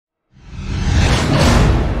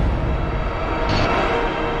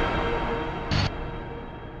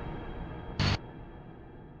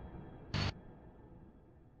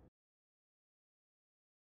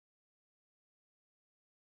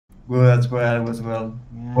Good as well, as well.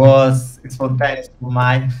 Yeah. Was spontaneous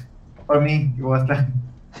for me. It was like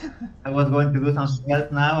I was going to do something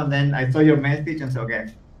else now, and then I saw your message and said, okay,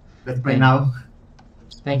 let's play Thank now.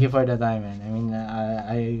 Thank you for the time, man. I mean,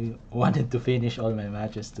 I wanted to finish all my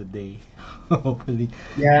matches today. Hopefully.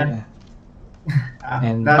 Yeah, Yeah.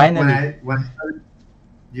 And that's finally. when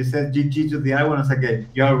you said GG to the other one. I was like, okay,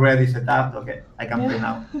 you're already set up. Okay, I can Yeah. play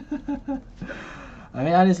now. I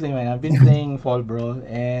mean, honestly, man, I've been playing Fall Brawl,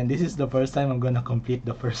 and this is the first time I'm gonna complete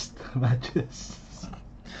the first matches.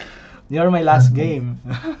 You're my last game.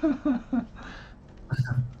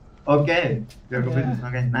 Okay, you're Yeah, completed.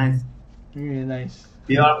 Okay, nice. really nice.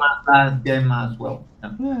 You're my last game as well.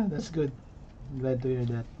 Yeah. Yeah, that's good. Glad to hear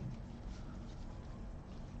that.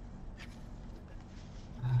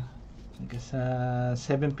 Because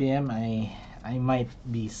 7 p.m. I might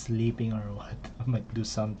be sleeping or what. I might do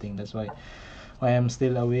something. That's why I'm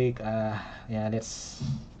still awake. Yeah, let's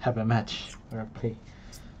have a match or a play.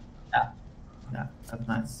 Yeah, yeah, that's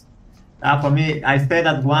nice. For me, I stayed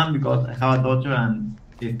at one because I have a daughter and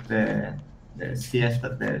it's the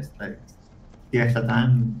siesta, there's like siesta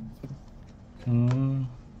time. Mm,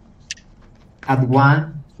 At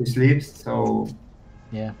one, she sleeps, so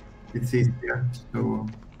yeah, it's easier to.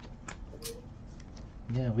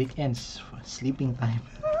 yeah. Weekends, sleeping time.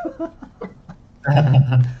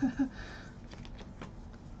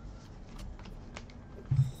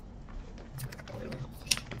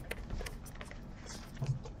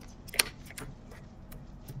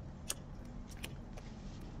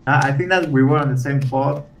 I think that we were on the same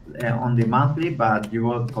spot on the monthly, but you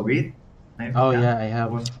got COVID. Maybe, Oh yeah. yeah, I It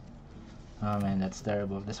have. was Oh man, that's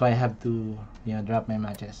terrible. That's why I have to, drop my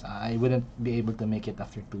matches. I wouldn't be able to make it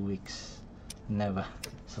after 2 weeks. Never.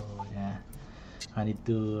 So yeah, I need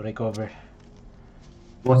to recover.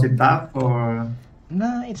 was it tough or?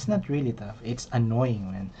 No, it's not really tough. It's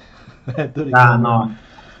annoying, man. I have to Ah, recover no.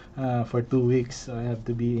 for 2 weeks. So I have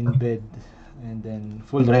to be in bed and then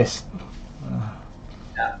full rest. Uh,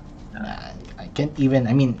 Yeah, yeah. I can't even.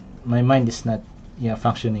 I mean, my mind is not,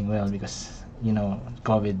 functioning well because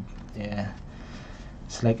COVID. Yeah,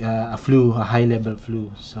 it's like a flu, a high level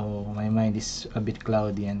flu. So my mind is a bit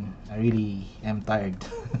cloudy, and I really am tired.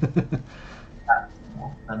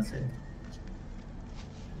 No, that's it.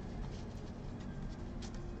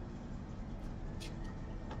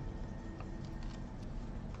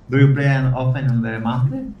 Do you play often on the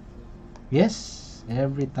monthly? Yes,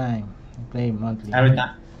 every time I play monthly. Every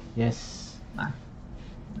time. Yes. Nah.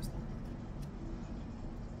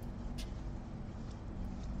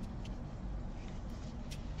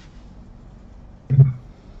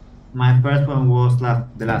 My first one was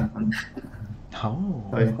the last one. So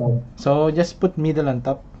Oh. it's called So just put middle on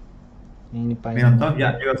top. me Inipay on mo. top.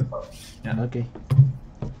 Yeah, you go. Yeah. Okay.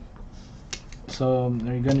 So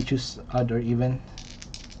are you gonna choose odd or even?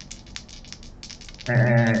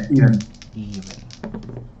 Even. Even.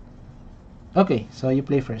 Okay, so you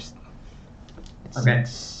play first. It's Okay.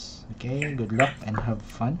 6. Okay, good luck and have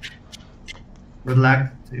fun. Good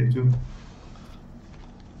luck to you too.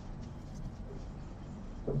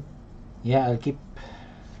 Yeah, I'll keep.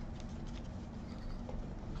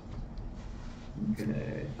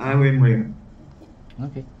 Okay. I will win.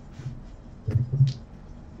 Okay.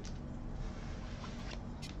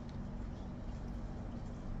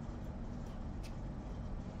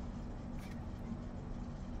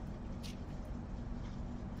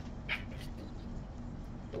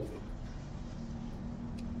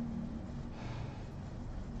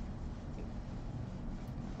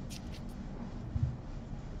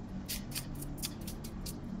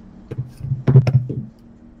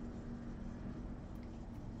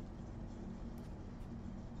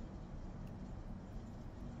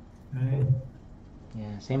 Okay.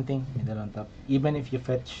 Yeah, same thing, middle on top. Even if you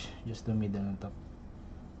fetch, just do middle on top.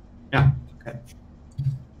 Yeah. Okay.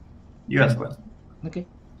 You as well. Okay.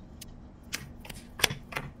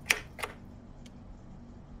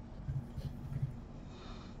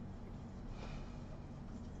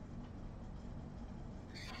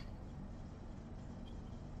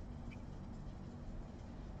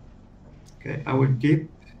 Okay. I will keep.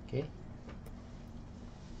 Okay.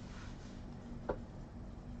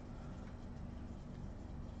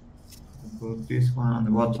 Put this one on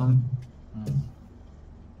the bottom. Mm.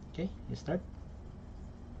 Okay, you start.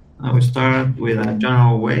 I will start with a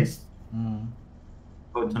general waste. Mm.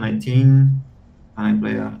 Go to 19. And I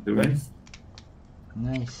play the rest.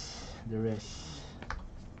 Nice. The rest.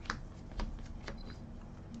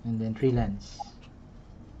 And then 3 lands.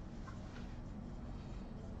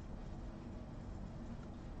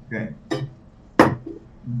 Okay.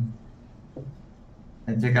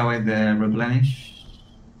 I take away the replenish.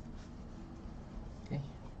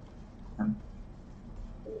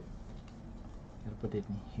 put it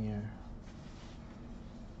here.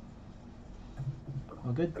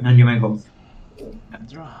 All good. And you may go.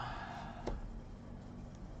 Draw.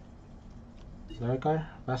 Darker,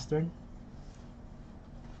 pass turn.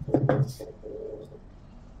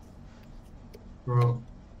 Draw.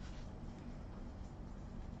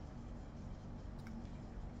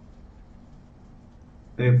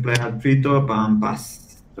 They play a 3 top and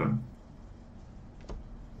pass turn.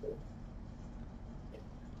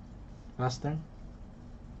 Pass turn.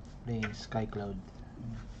 Play Sky Cloud.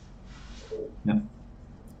 Yeah.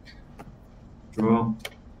 Draw.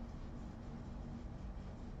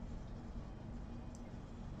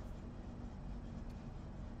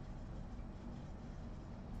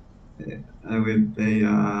 I will play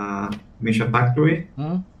Misha Factory.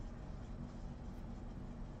 Hmm?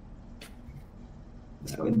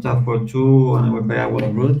 I will tap for 2 and I will play a Wall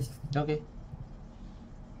of Root. Okay.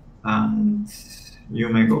 And you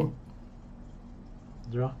may go.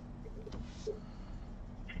 Draw.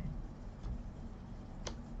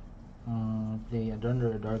 Play a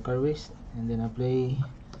Darker Waste, and then I play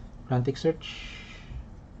Frantic Search.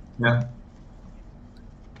 Yeah.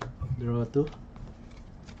 Draw 2.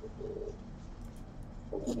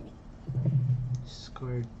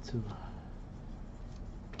 Discard 2.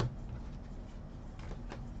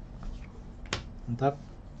 On top.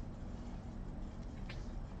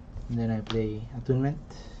 And then I play Attunement.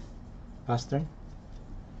 Pass turn.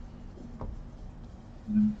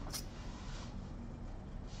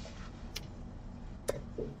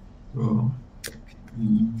 Draw.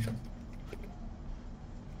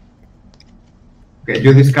 Okay,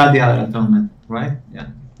 you discard the other atonement, right? Yeah.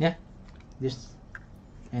 Yeah. This.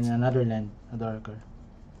 And another land, a Darker.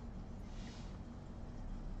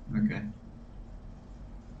 Okay.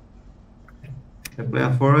 I play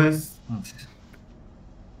a forest.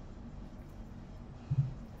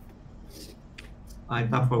 I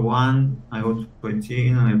tap for 1, I go to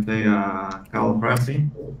 14, and I play a Call of Mercy.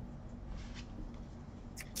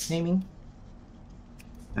 Naming.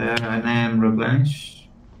 I name Replenish.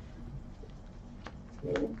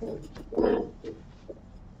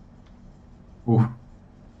 Ooh.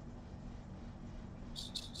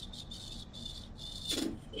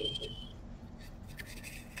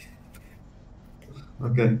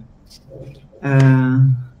 Okay.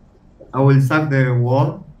 I will sack the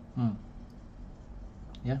wall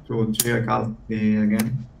Yeah. to trigger call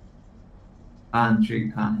again. And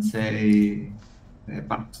say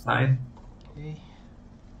back side. Okay.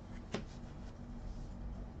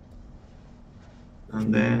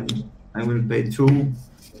 And then I will pay 2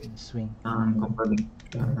 Swing. and compare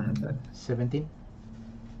it. 17.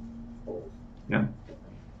 Yeah.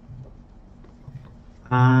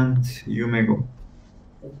 And you may go.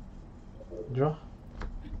 Draw.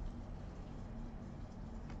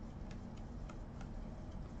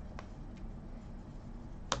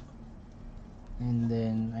 And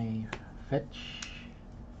then I fetch.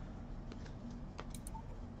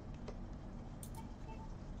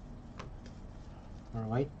 For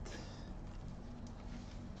white.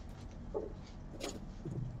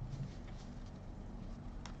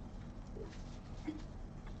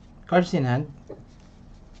 Cards in hand.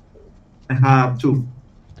 I have 2.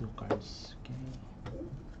 2 cards.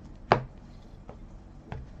 Okay.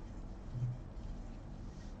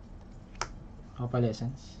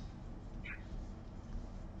 Opalescence.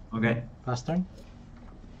 Okay. Pass turn.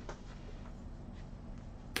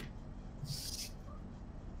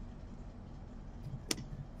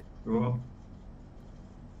 Go.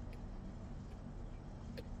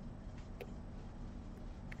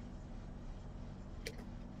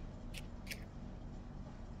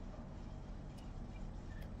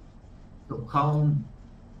 So how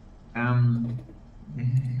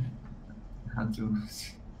how to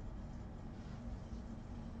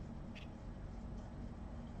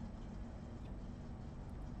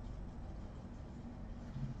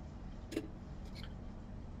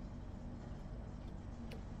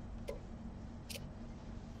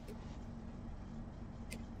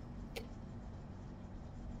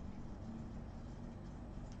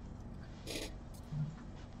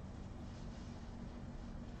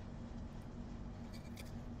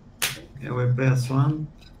okay, we play a swan.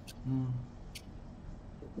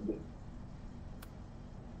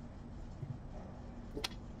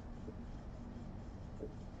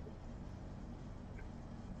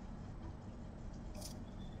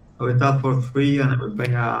 I will tap for 3 and I will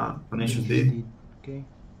pay a Fascination deed. Okay.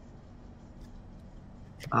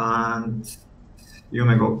 And you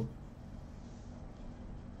may go.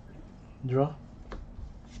 Draw.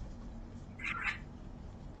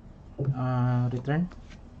 Return.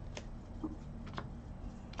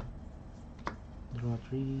 Draw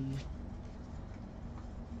 3.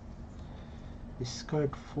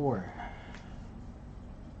 Discard 4.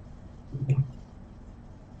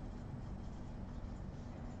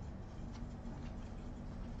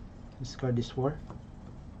 Discard this 4.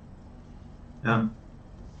 Yeah.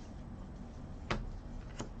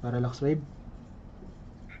 Parallax Wave.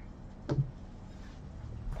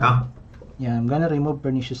 Yeah. Yeah, I'm gonna remove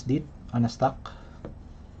Pernicious Deed on a stack.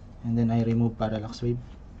 And then I remove Parallax Wave.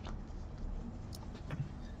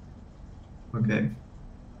 Okay.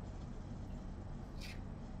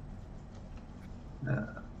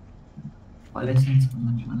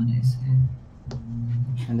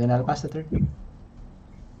 And then I'll pass the turn.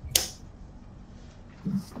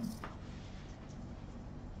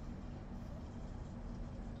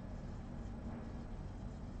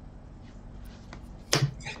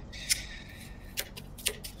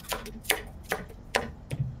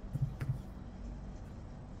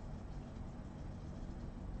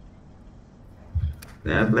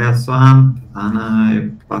 Okay, I play a swamp and I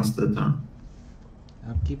pass the turn.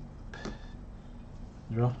 Upkeep.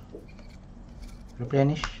 Draw.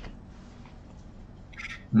 Replenish.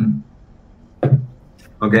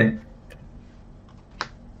 Okay.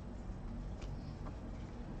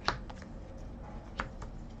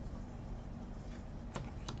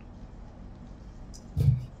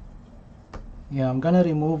 Yeah, I'm gonna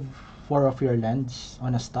remove 4 of your lands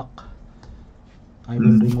on a stack. I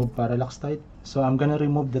will remove Parallax Tide. So I'm gonna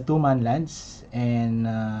remove the 2-man lands and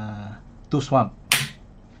 2 swamp.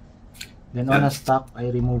 Then on a stack, I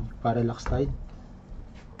remove Parallax Tide.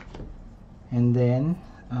 And then,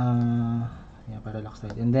 yeah, Parallax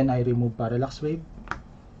Tide. And then I remove Parallax Wave.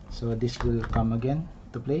 So this will come again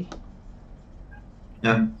to play.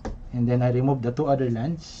 Yeah. And then I remove the 2 other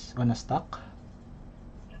lands on a stack.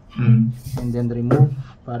 Mm. And then remove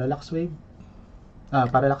Parallax Wave.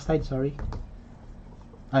 Parallax Tide, sorry.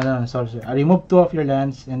 No, sorry. I remove 2 of your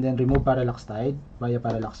lands and then remove Parallax Tide via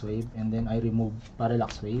Parallax Wave. And then I remove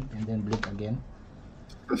Parallax Wave and then blink again.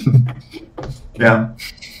 Yeah.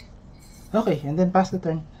 Okay, and then pass the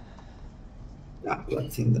turn. Yeah, I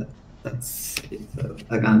think that's it.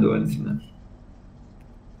 I can't do anything else.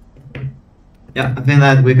 Yeah, I think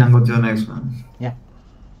that we can go to the next one. Yeah.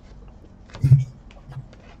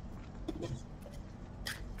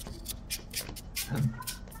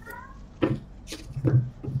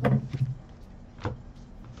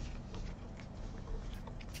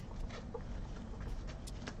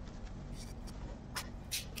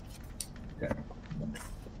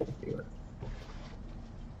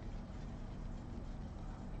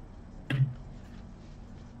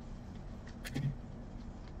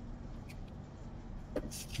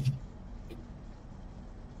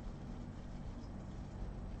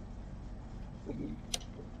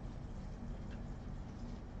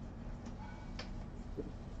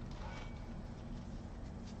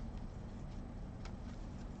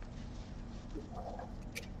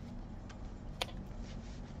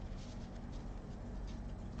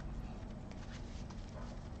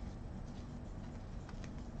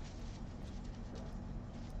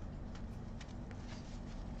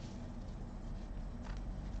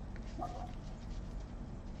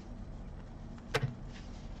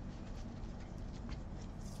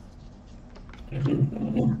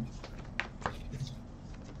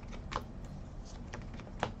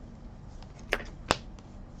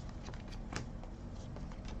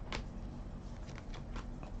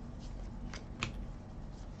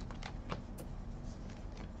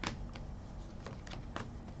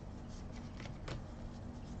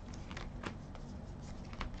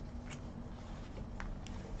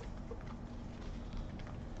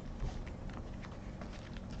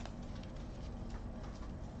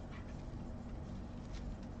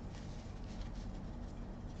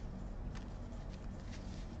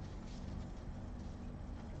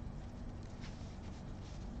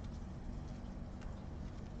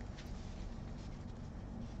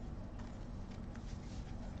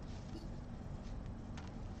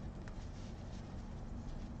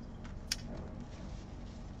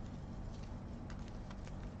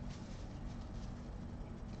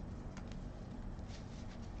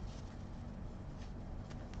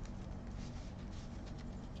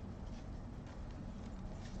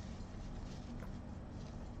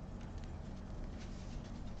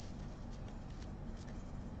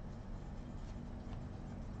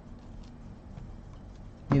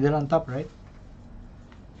 Middle on top, right?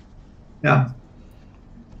 Yeah.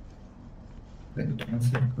 Wait 1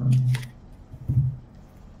 second.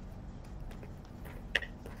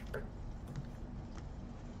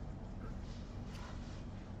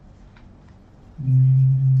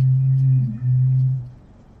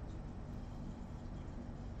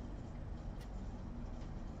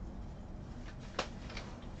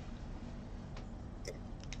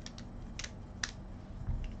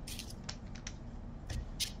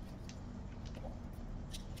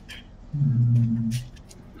 Mm.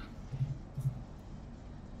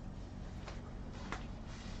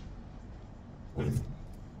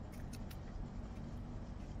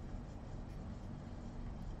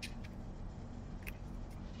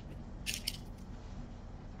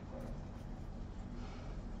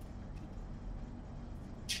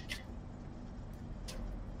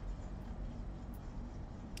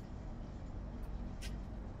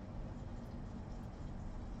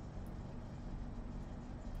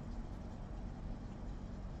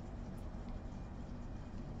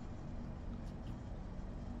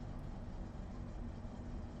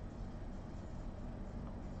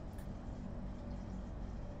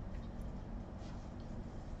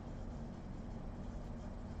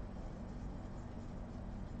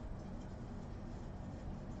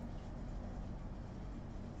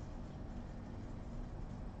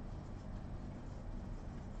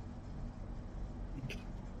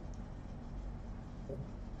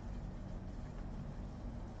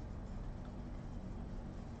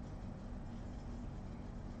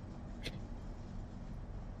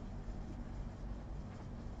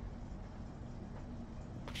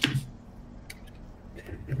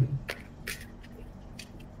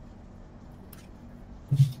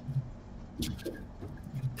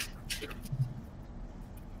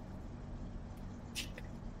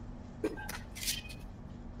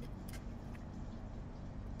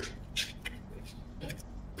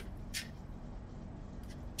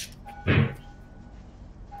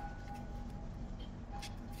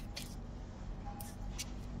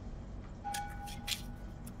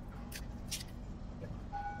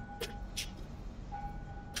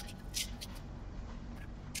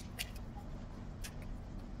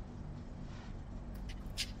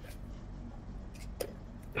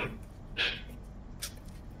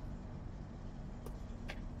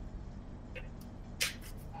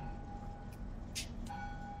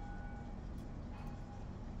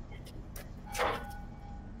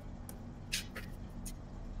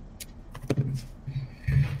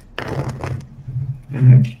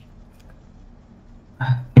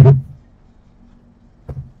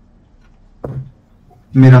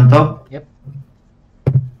 Mid on top. Yep.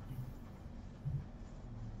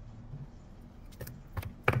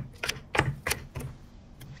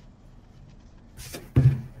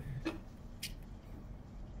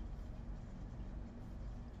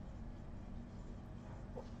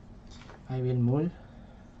 I will move.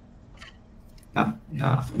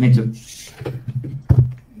 Yeah, me too.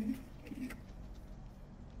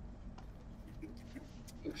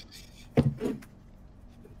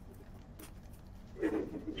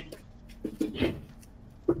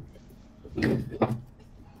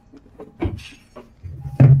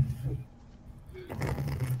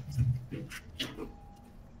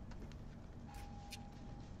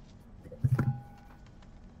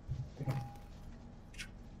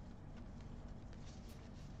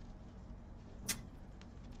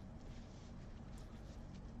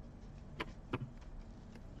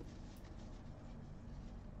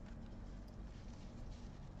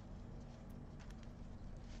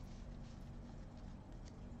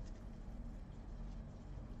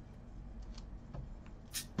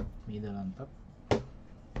 Middle on top.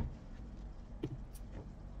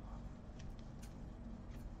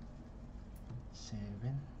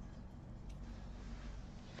 Seven.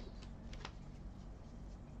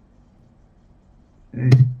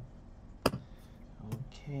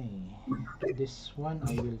 Okay. This one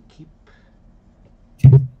I will keep.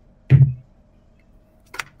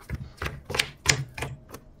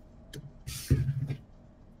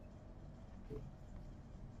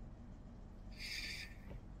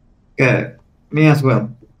 Okay, me as well.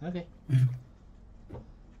 Okay.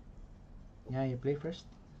 Yeah, you play first.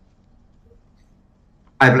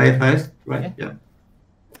 I play first, right? Yeah. Yeah.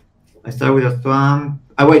 I start with a storm.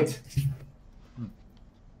 I wait.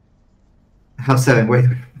 I have 7. Wait.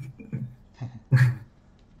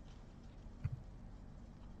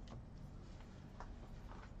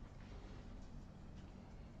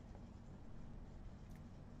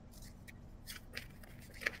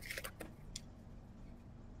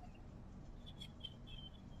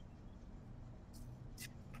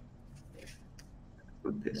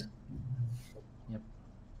 Put this. Yep.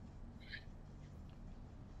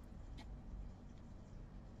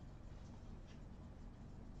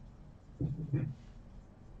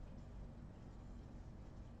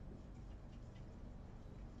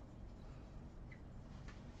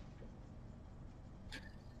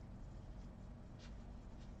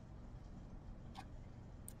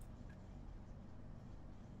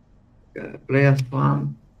 Play a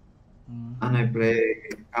storm, Mm. and I play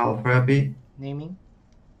Call Therapy. Naming.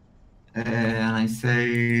 And I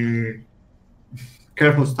say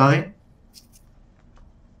careful study.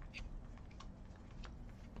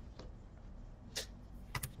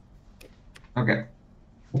 Okay.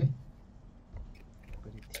 Okay.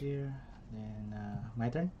 Put it here. Then my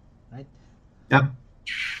turn, right? Yeah.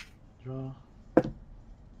 Draw.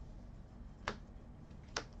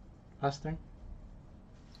 Pass turn.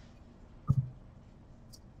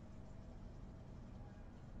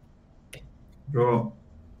 Draw.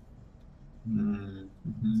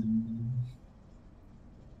 Mm-hmm.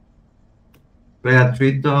 Play a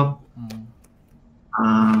three top.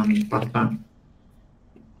 Pass turn.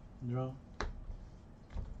 Draw.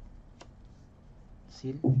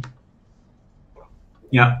 Seal.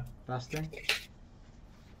 Yeah. Pass turn.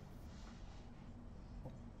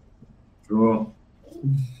 Draw.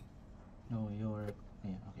 No, you're.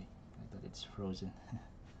 Yeah, okay. I thought it's frozen.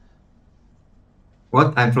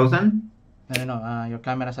 What? I'm frozen? No. Your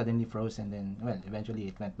camera suddenly froze and then, well, eventually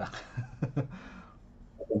it went back.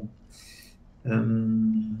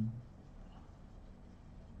 Um,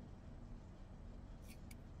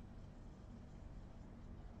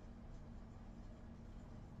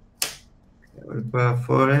 we'll put a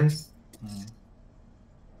forest.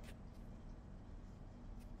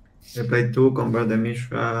 I play two, convert the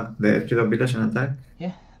Mishra, the three top village and attack.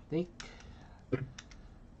 Yeah, take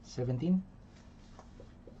 17.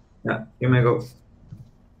 Yeah, you may go.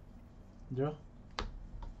 Draw.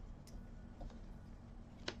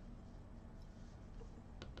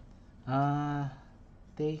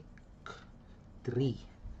 Take 3,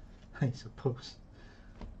 I suppose.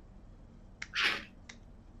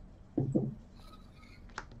 I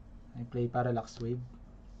play Parallax Wave.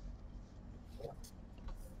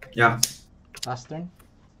 Yeah. Pass turn.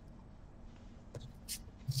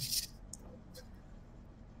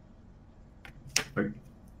 Okay.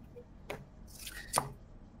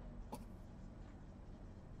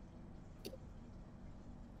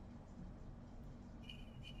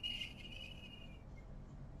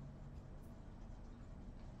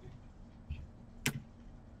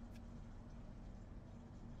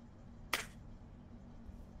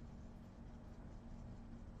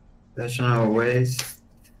 National waste.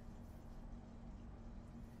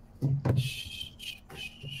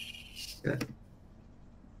 Yeah.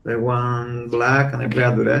 Play one black and I play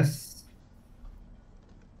a duress.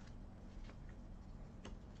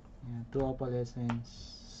 Yeah, 2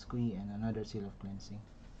 Opalescence, Squee, and another Seal of Cleansing.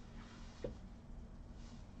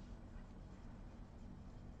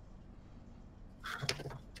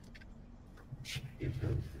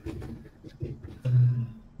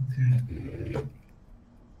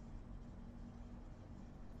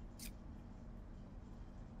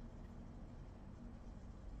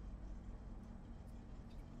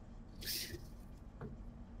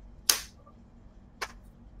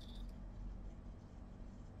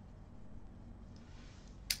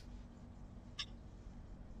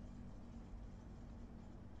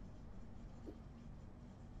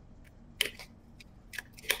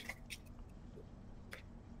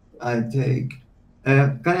 I take.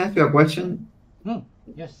 Can I ask you a question?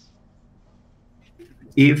 Yes.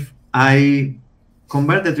 If I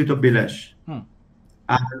convert the three top village, Hmm.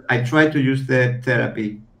 I try to use the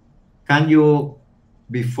therapy. Can you,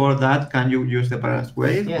 before that, can you use the parallax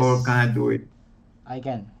wave, or Yes. can I do it? I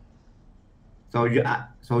can. So you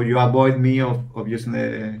avoid me of using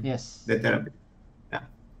Yes. the therapy. Yeah.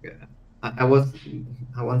 Yeah. I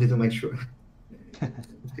wanted to make sure.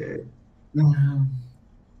 Okay.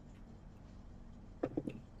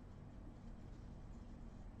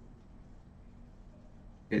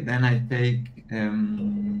 Okay, then I take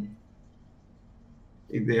the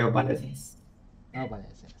opalescence.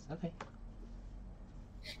 Opalescence. Okay.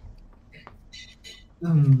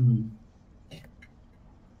 And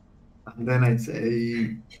then I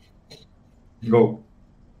say go.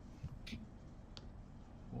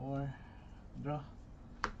 4. Draw.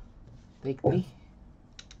 Take 3.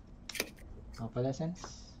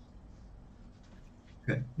 Opalescence.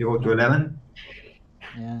 Okay. You go to 11.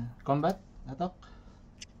 Yeah. Combat. Attack.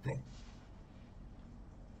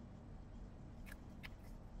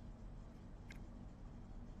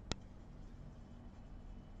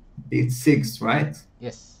 It's 6, right?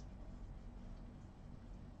 Yes.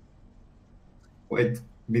 Wait,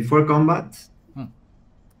 before combat, so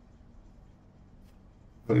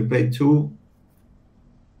we play 2,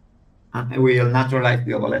 and I will naturalize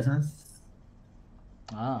the opalescence.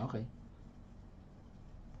 Okay.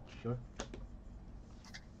 Sure.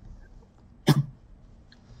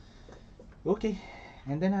 Okay.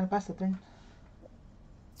 And then I'll pass the turn.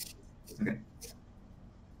 Okay.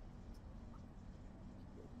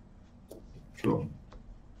 Sure.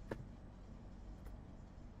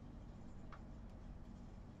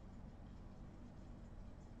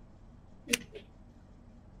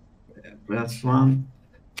 Last one.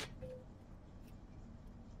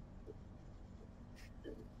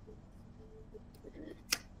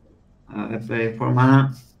 I play 4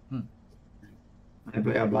 mana. Hmm. I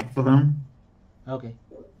play a black for them. Okay.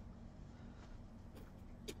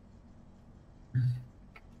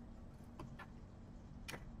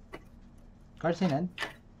 Cards in hand?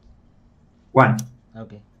 1.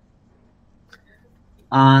 Okay.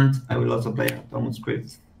 And I will also play a Tormund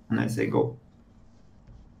script. And I say go.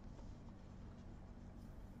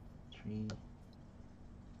 3.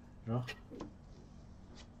 Draw.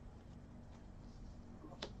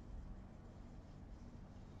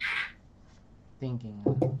 Thinking.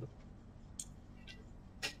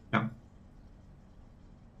 Yeah.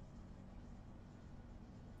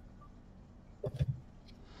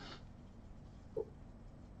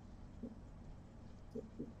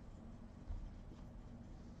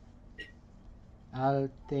 I'll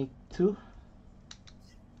take 2.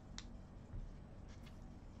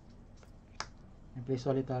 I play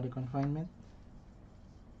Solitary Confinement.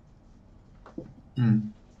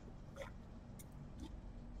 Mm.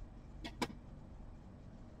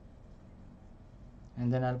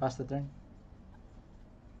 And then I'll pass the turn.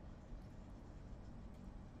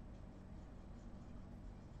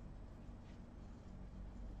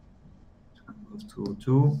 Goes to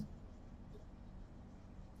 2.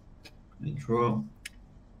 I draw.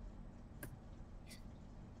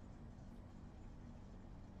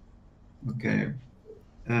 Okay.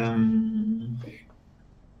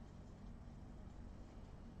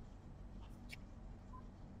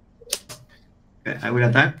 Okay, I will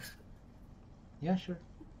attack. Yeah, sure.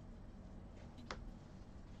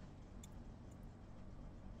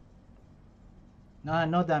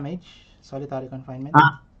 No damage. Solitary Confinement.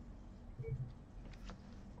 Ah,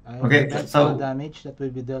 I okay, prevent so- all damage that will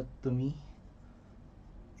be dealt to me.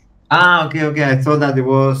 okay. I thought that it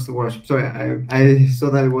was worship. Sorry, I saw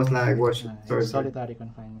that it was like worship. It's Sorry. Solitary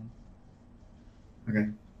Confinement. Okay.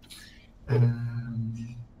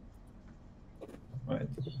 Right.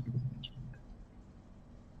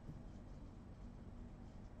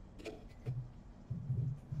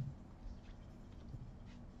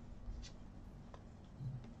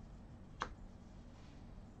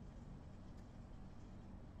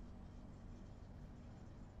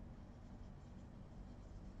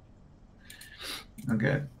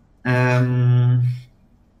 Okay.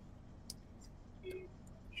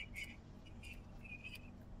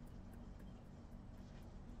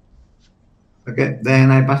 Okay,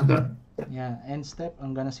 then I pass the turn. Yeah, end step.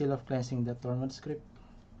 I'm gonna Seal of Cleansing the Torment script.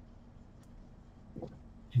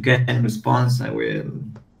 Okay, in response, I will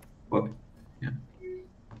pop it. Yeah.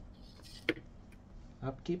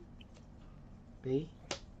 Upkeep. Pay.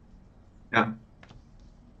 Yeah.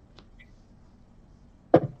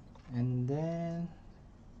 And then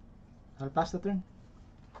I'll pass the turn.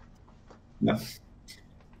 Yeah.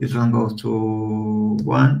 This one goes to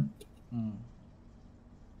 1. Hmm.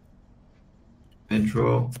 I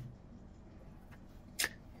draw.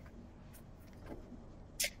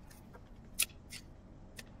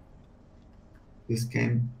 This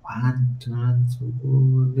game 1 turn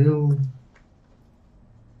to little.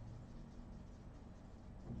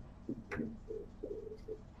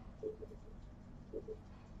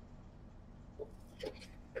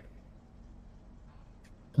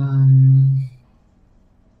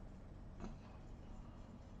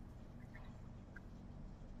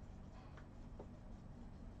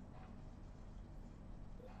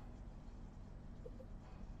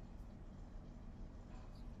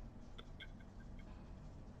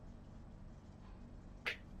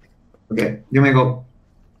 Okay, you may go.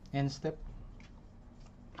 End step.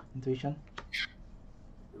 Intuition.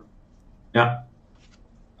 Yeah.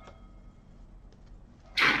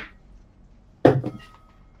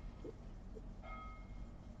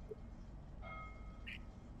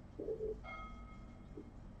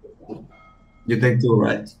 You take 2,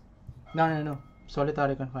 right? No.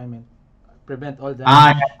 Solitary Confinement. Prevent all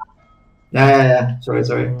Ah, damage. yeah. Sorry.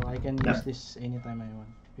 So I can Yeah. use this anytime I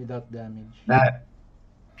want without damage. Yeah.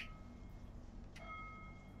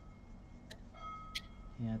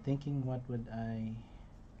 Yeah, thinking what would I...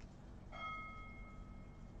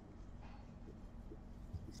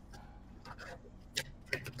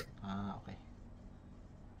 Okay.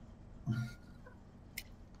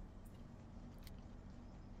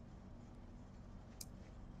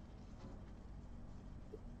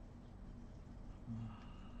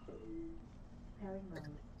 Pairing mode.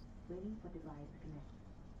 Waiting for device to connect.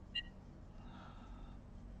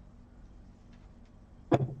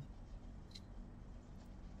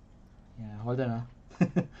 Yeah, hold on.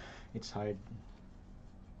 It's hard.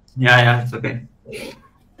 Yeah, it's okay.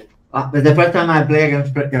 But the first time I play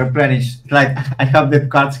against replenish, like I have the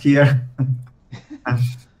cards here. And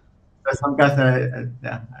for some cards, I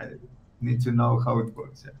need to know how it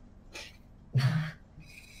works. Yeah.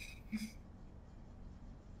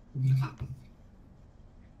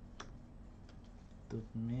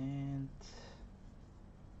 Tournament.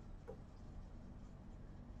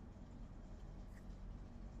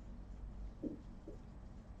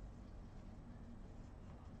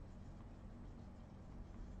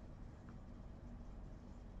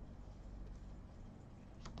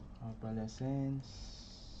 Opalescence.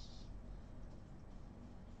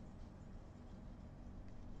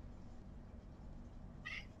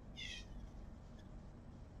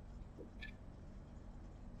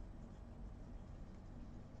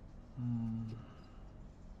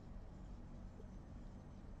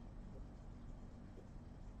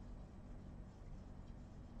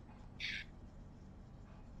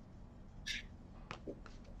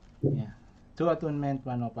 Yeah. 2 attunement,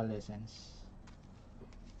 1 opalescence.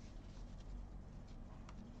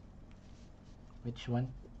 Which one?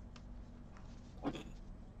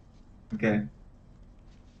 Okay.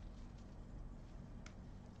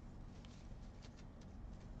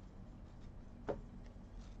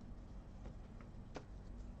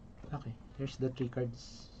 Okay, here's the 3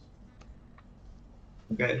 cards.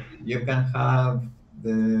 Okay. You can have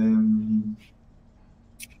the.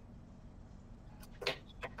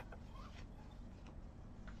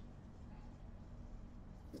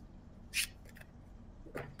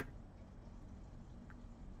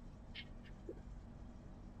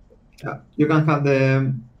 Yeah, you can have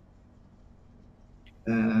the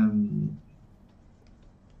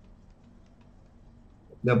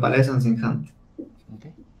opalescence in hand.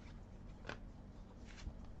 Okay.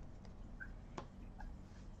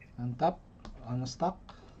 On top, on a stock,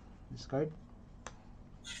 discard.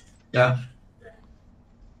 Yeah.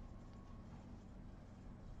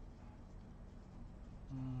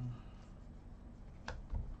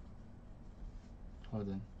 Hold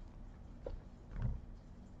on.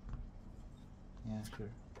 Yeah, sure.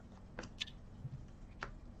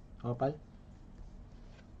 Opal?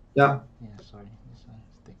 Yeah. Yeah, sorry. This one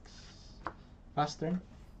sticks. Fast turn?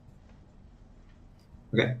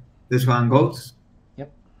 Okay. This one goes.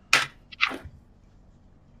 Yep.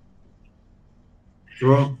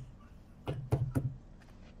 Draw.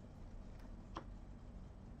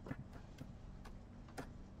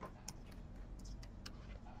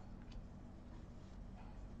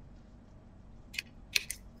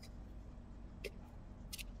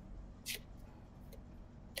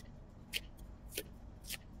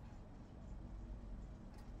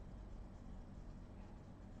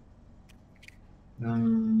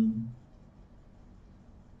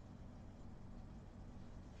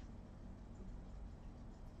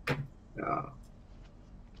 Yeah.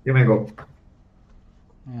 You may go.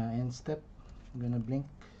 Yeah, end step. I'm gonna blink.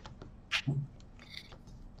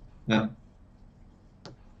 Yeah.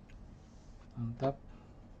 On top.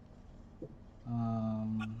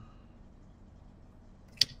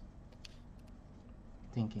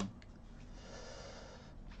 Thinking.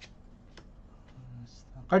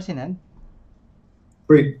 Cards in hand.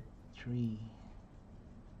 3. 3.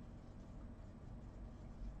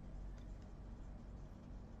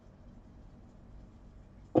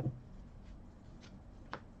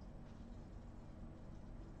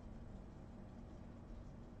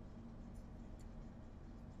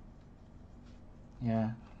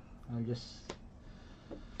 Yeah, I'll just.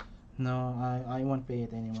 No, I won't pay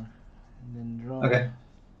it anymore. And then draw. Okay.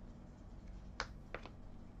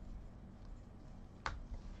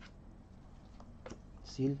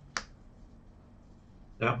 Seal.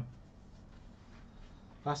 Yeah.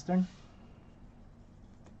 Fast turn.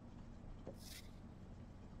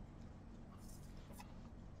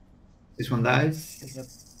 This one dies. Yep.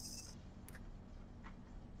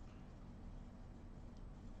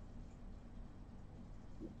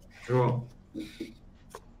 Draw.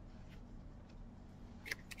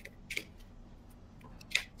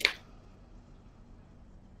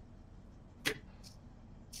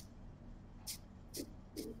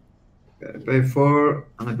 Okay, pay 4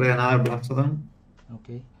 and I play another Blastodon.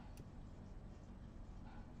 Okay.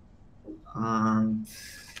 And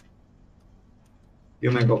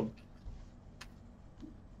you may go.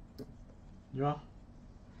 Draw.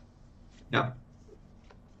 Yeah.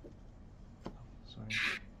 Sorry.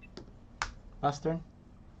 Fast turn.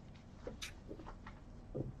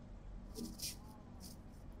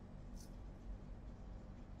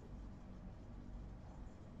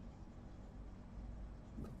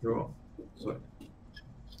 Draw. Sorry.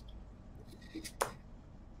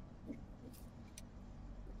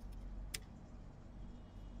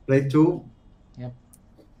 Play 2. Yep.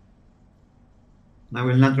 I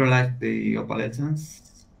will naturalize the opalescence.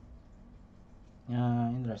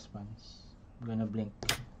 In response, I'm gonna blink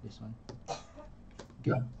this one.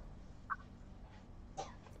 Okay. Yeah.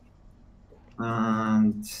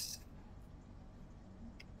 And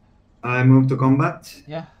I move to combat.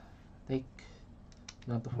 Yeah. Take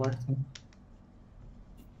down to 4.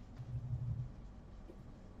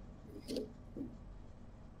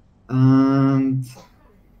 And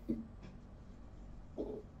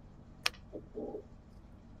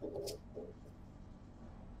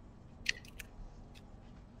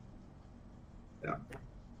yeah,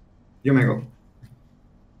 you may go.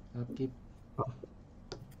 Upkeep.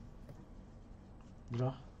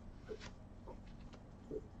 Draw.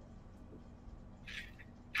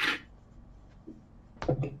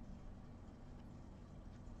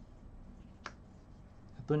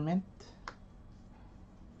 Attunement.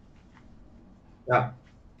 Yeah,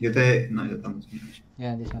 you take. No, you don't.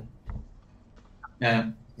 Yeah, this one.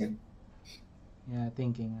 Yeah. Yeah,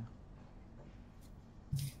 thinking.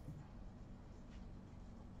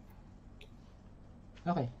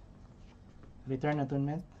 Okay. Return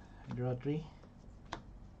attunement. Draw 3.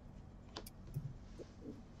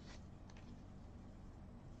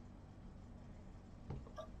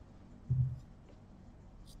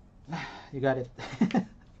 You got it.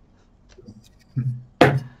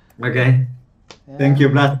 Okay. Thank you,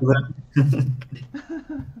 Blast.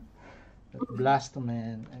 Blast,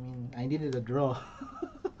 man. I mean, I needed a draw.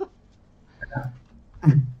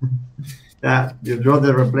 Yeah, you draw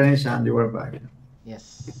the replenish and you were back.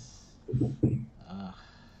 Yes.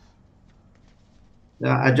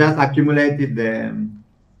 Yeah, I just accumulated the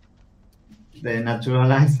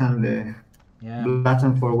naturalize and the Yeah.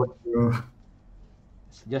 blossom for what you.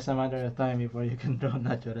 It's just a matter of time before you can draw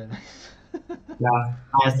naturalize. Yeah,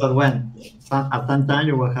 I thought when at some time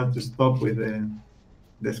you will have to stop with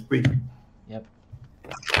the squeak. Yep.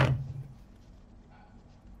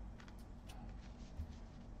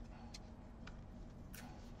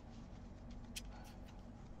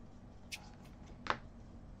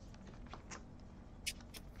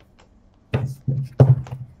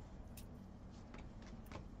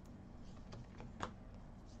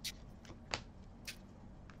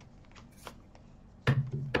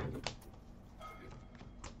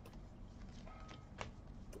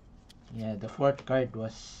 Yeah, the fourth card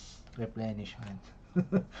was replenishment.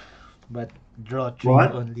 But draw 3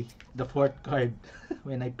 What? only. The fourth card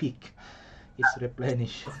when I pick is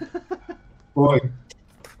replenish. Boy,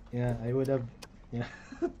 Yeah, I would have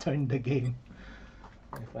turned the game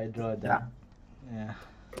if I draw that. Yeah.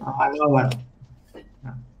 I know what.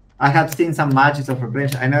 I have seen some matches of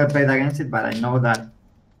replenish. I never played against it, but I know that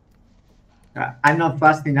I'm not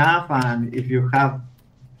fast enough, and if you have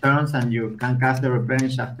turns and you can cast the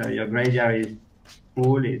replenish after your graveyard is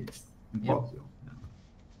full, it's impossible.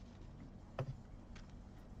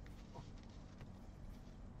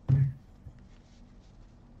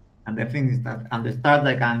 And the thing is that at the start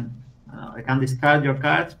I can discard your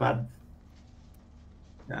cards, but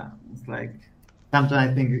yeah, it's like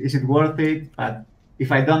sometimes I think is it worth it? But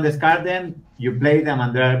if I don't discard them, you play them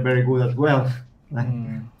and they're very good as well. Like,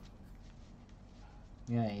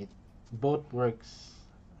 Yeah, it both works.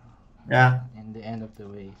 Yeah. In the end of the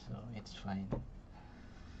way, so it's fine.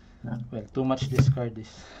 Yeah. Well, too much discard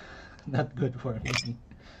is not good for me.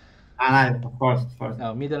 And of course.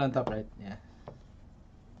 Oh, middle on top, right? Yeah.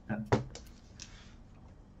 I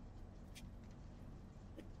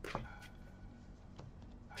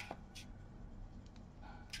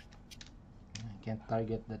can't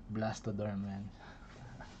target that Blastodor, man.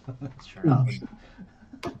 Shroud.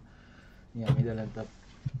 Yeah, middle on top.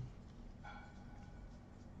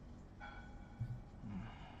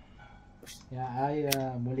 Yeah, I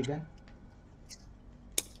mulligan.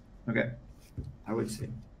 Okay, I will see.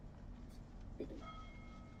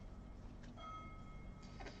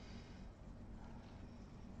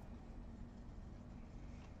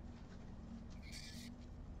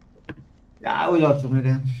 Yeah, I will also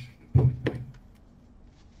mulligan.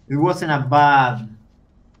 It wasn't a bad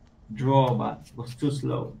draw, but it was too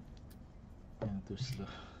slow. Yeah, too slow.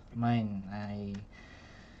 Mine, I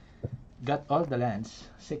got all the lands,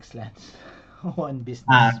 6 lands, 1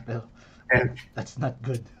 business spell. Yeah. That's not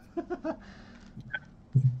good.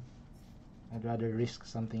 I'd rather risk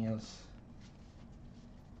something else.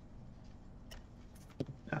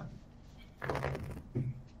 Yeah.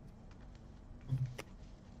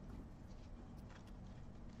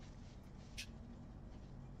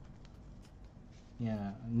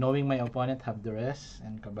 Yeah, knowing my opponent have the rest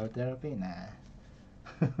and Cabal Therapy, nah.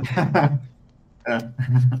 Uh,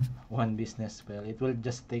 one business. Well, it will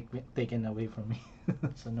just taken away from me.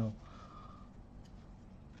 So no.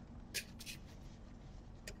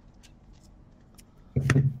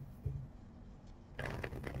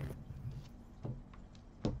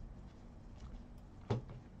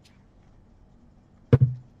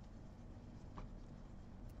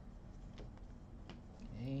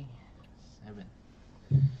 Okay, 7.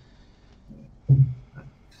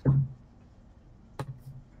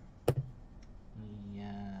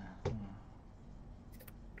 Yeah.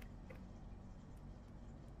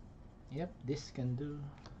 Yep, this can do.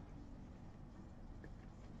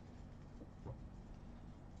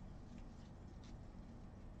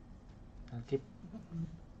 I'll keep.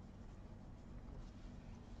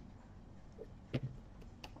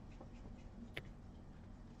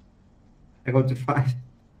 I go to 5.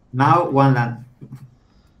 Now 1 land.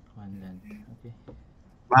 One land. Okay.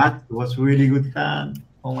 That was really good hand.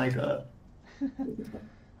 Oh my god.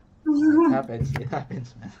 It happens. It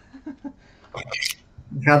happens, man.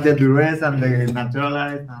 You have the duress and the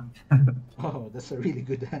naturalize and Oh, that's a really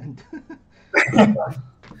good hand.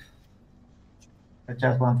 I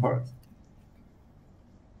just one first.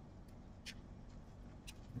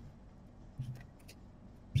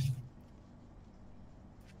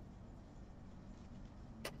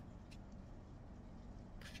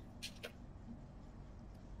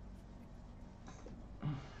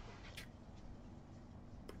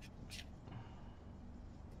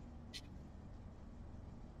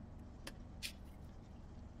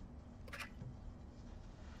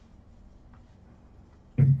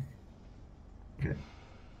 Okay.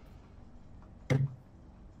 Let's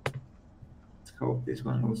hope this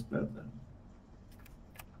one goes better.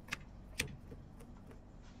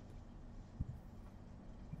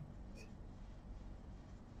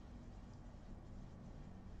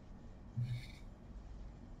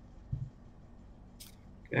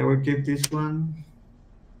 Okay, we'll keep this one.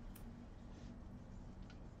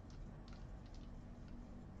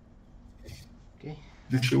 Okay.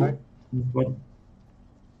 The I'll start. 2. This one.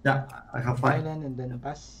 Yeah, I have 5. Island and then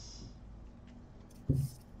pass.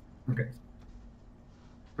 Okay.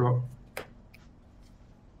 Draw.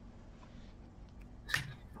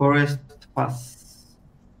 Forest pass.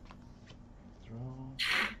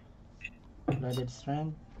 Draw. Flooded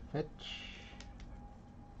strand. Fetch.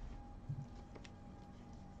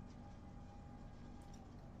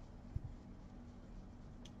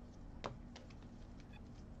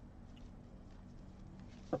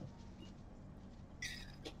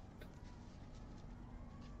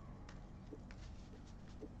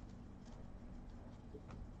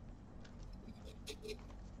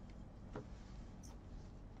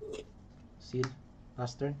 Seal.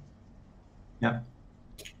 Pass turn. Yeah.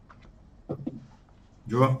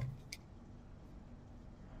 Draw.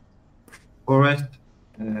 Forest.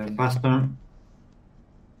 Pass turn.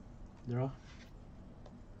 Draw.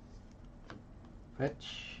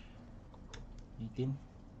 Fetch. 18.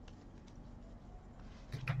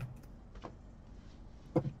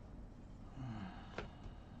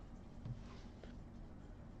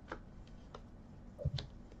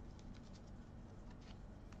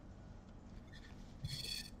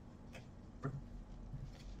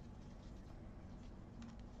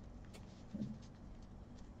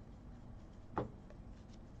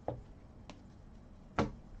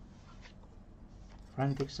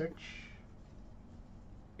 Frantic search.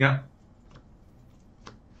 Yeah.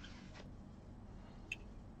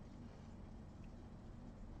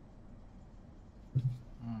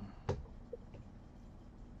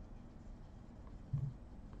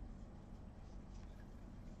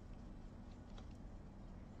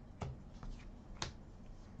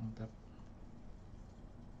 On top.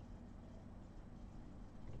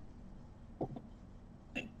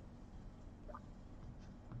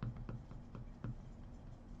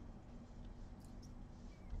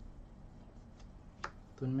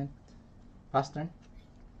 Attunement. Pass turn.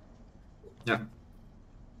 Yeah.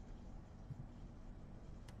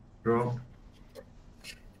 Draw.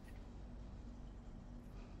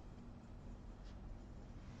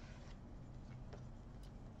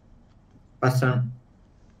 Pass turn.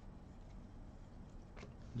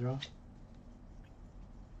 Draw.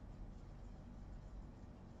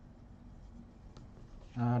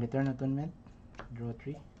 Return attunement. Draw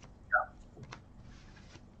 3.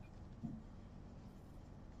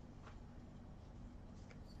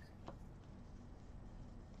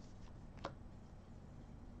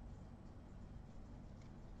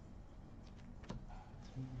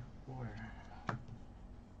 Three, 4.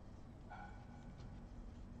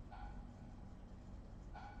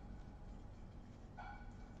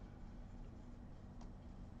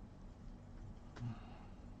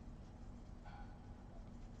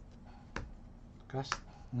 Cast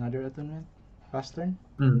another attunement. Pass turn.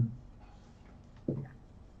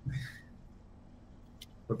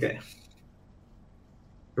 Okay.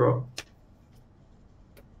 Draw.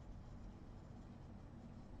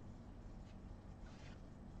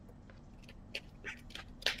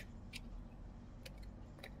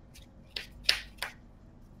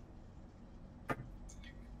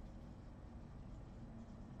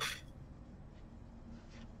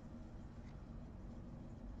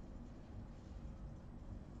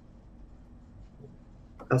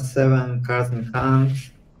 Have 7 cards in hand.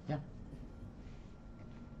 Yeah.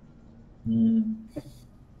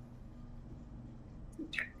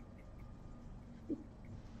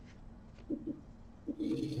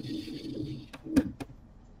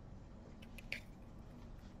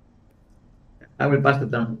 I will pass the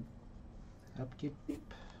turn. Upkeep.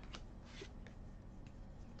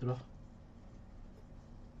 Draw.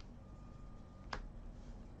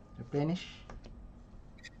 Replenish.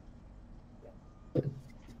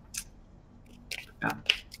 Yeah.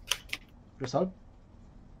 Resolve.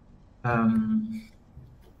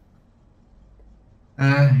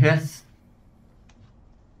 Yes.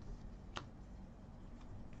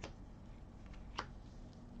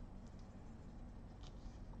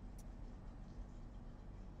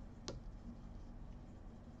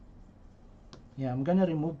 Yeah, I'm gonna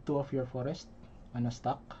remove 2 of your forest on a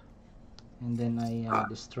stack, and then I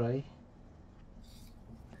destroy.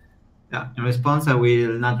 Yeah. In response, I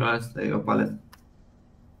will naturalize the opalescence.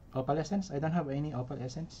 Opal essence. I don't have any opal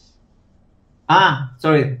essence.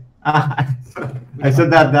 Sorry. I saw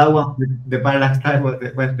that one, the parallax type was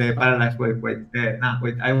the parallax. Wait. Wait.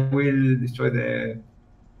 I will destroy the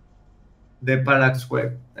parallax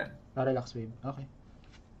wave. Then. Parallax wave. Okay.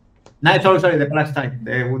 No, sorry. The parallax type,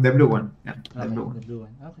 the blue one. Yeah, the Okay. blue one. The blue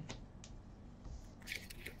one. Okay.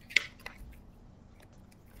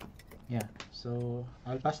 Yeah. So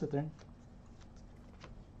I'll pass the turn.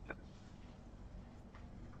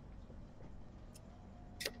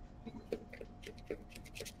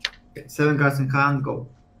 Okay, 7 cards in hand. Go.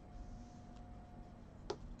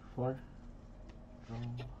 4.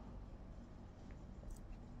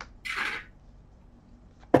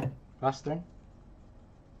 Pass turn.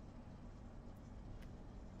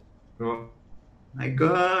 Oh my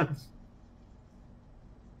God.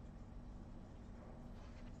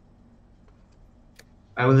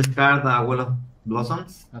 I will discard a Wall of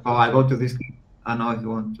Blossoms. Okay. Oh, I go to this. I know if you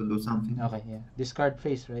want to do something. Okay, yeah. Discard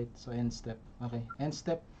phase, right? So end step. Okay, end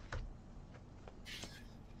step.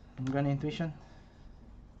 I'm gonna intuition.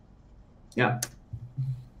 Yeah.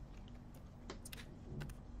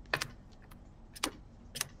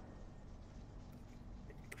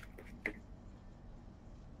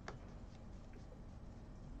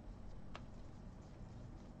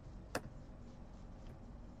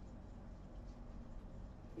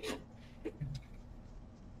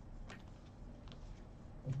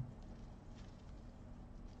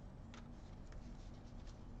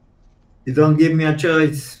 You don't give me a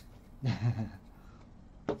choice.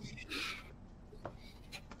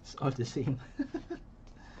 It's all the same.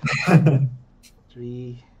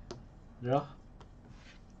 3. Draw.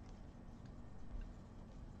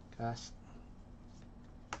 Cast.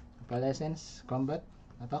 Opalescence. Combat.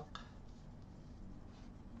 Attack.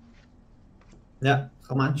 Yeah.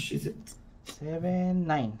 How much is it? 7,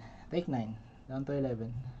 9. Take 9. Down to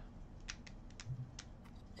 11.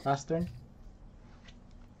 Pass turn.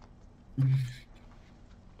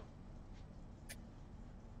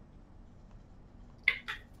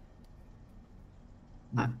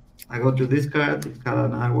 No. I go to this card,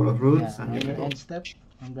 discard another Wall of Roots, Yeah, and on you your go. end step,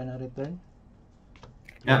 I'm gonna return.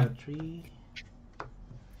 Yeah. Draw 3.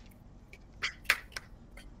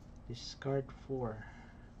 Discard 4.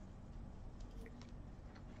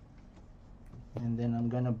 And then I'm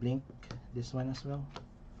gonna blink this one as well.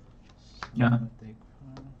 So Yeah. I'm gonna take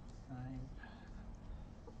 5.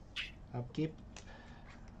 Upkeep.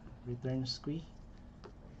 Return squee.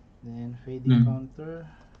 Then fading counter.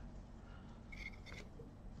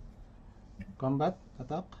 Combat.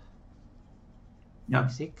 Attack. Yeah.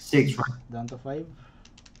 6. 6, right? Down to 5.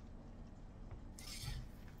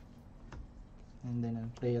 And then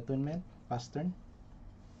I'll play attunement. Pass turn.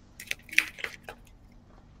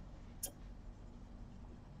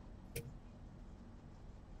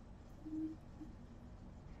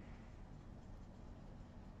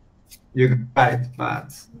 You can fight,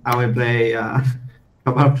 but I will play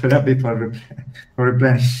Cabal Therapy for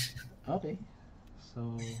replenish. Okay.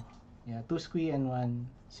 So, yeah, 2 squee and 1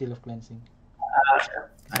 seal of cleansing.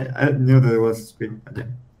 I knew that it was squid, but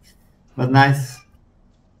yeah. But nice.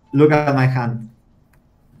 Look at my hand.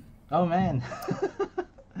 Oh man.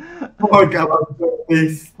 Four about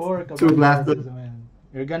this. Four Two kabal glasses. glasses, man.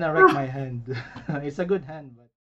 You're gonna wreck my hand. It's a good hand, but